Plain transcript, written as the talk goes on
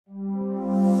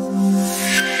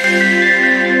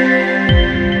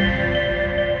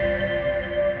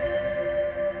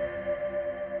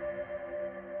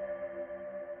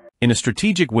In a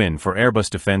strategic win for Airbus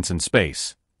Defence and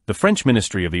Space, the French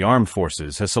Ministry of the Armed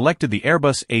Forces has selected the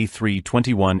Airbus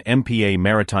A321MPA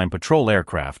maritime patrol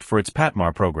aircraft for its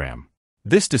Patmar program.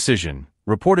 This decision,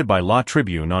 reported by La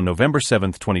Tribune on November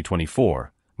 7,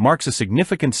 2024, marks a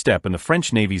significant step in the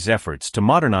French Navy's efforts to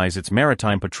modernize its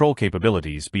maritime patrol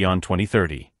capabilities beyond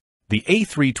 2030. The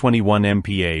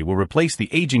A321MPA will replace the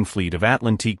aging fleet of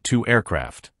Atlantique II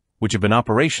aircraft, which have been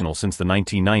operational since the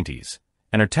 1990s,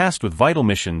 and are tasked with vital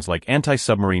missions like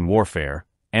anti-submarine warfare,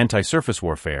 anti-surface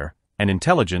warfare, and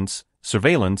intelligence,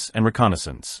 surveillance, and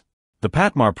reconnaissance. The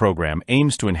Patmar program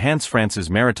aims to enhance France's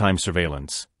maritime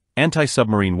surveillance,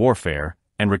 anti-submarine warfare,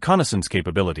 and reconnaissance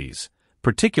capabilities,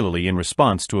 particularly in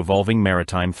response to evolving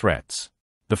maritime threats.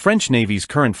 The French Navy's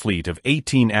current fleet of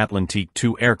 18 Atlantique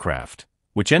II aircraft,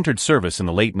 which entered service in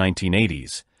the late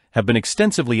 1980s, have been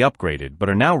extensively upgraded but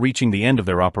are now reaching the end of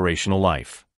their operational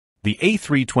life. The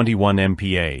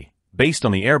A321MPA, based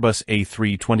on the Airbus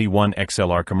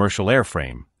A321XLR commercial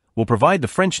airframe, will provide the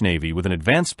French Navy with an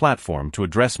advanced platform to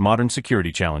address modern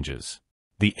security challenges.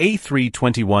 The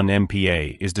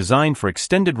A321MPA is designed for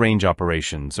extended-range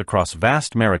operations across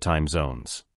vast maritime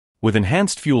zones. With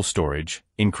enhanced fuel storage,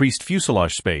 increased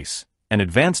fuselage space, and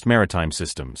advanced maritime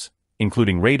systems,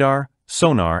 including radar,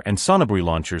 sonar, and sonobuoy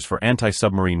launchers for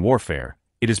anti-submarine warfare,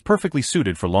 it is perfectly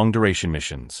suited for long-duration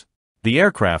missions. The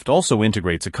aircraft also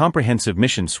integrates a comprehensive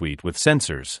mission suite with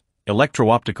sensors,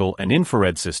 electro-optical and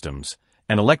infrared systems,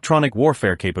 and electronic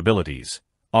warfare capabilities,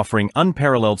 offering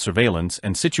unparalleled surveillance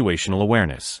and situational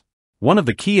awareness. One of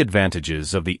the key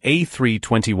advantages of the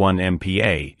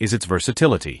A321MPA is its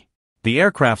versatility. The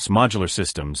aircraft's modular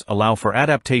systems allow for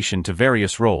adaptation to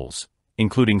various roles,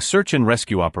 including search and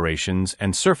rescue operations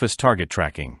and surface target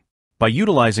tracking. By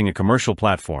utilizing a commercial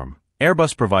platform,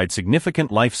 Airbus provides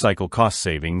significant life cycle cost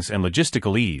savings and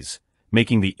logistical ease,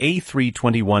 making the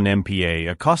A321MPA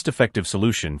a cost-effective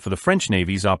solution for the French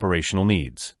Navy's operational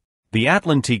needs. The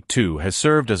Atlantique II has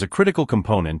served as a critical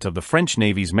component of the French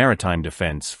Navy's maritime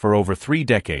defense for over 3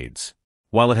 decades.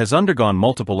 While it has undergone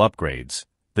multiple upgrades,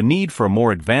 the need for a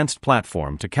more advanced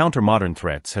platform to counter modern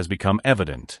threats has become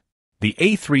evident. The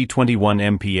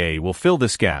A321MPA will fill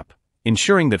this gap,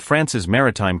 ensuring that France's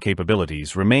maritime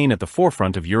capabilities remain at the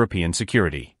forefront of European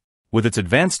security. With its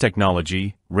advanced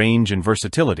technology, range, and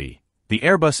versatility, the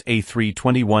Airbus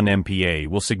A321MPA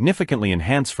will significantly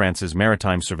enhance France's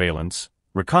maritime surveillance,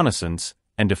 reconnaissance,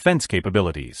 and defense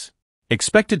capabilities.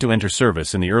 Expected to enter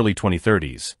service in the early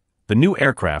 2030s, the new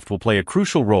aircraft will play a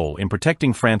crucial role in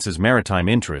protecting France's maritime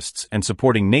interests and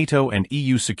supporting NATO and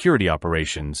EU security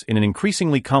operations in an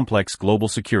increasingly complex global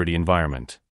security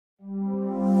environment.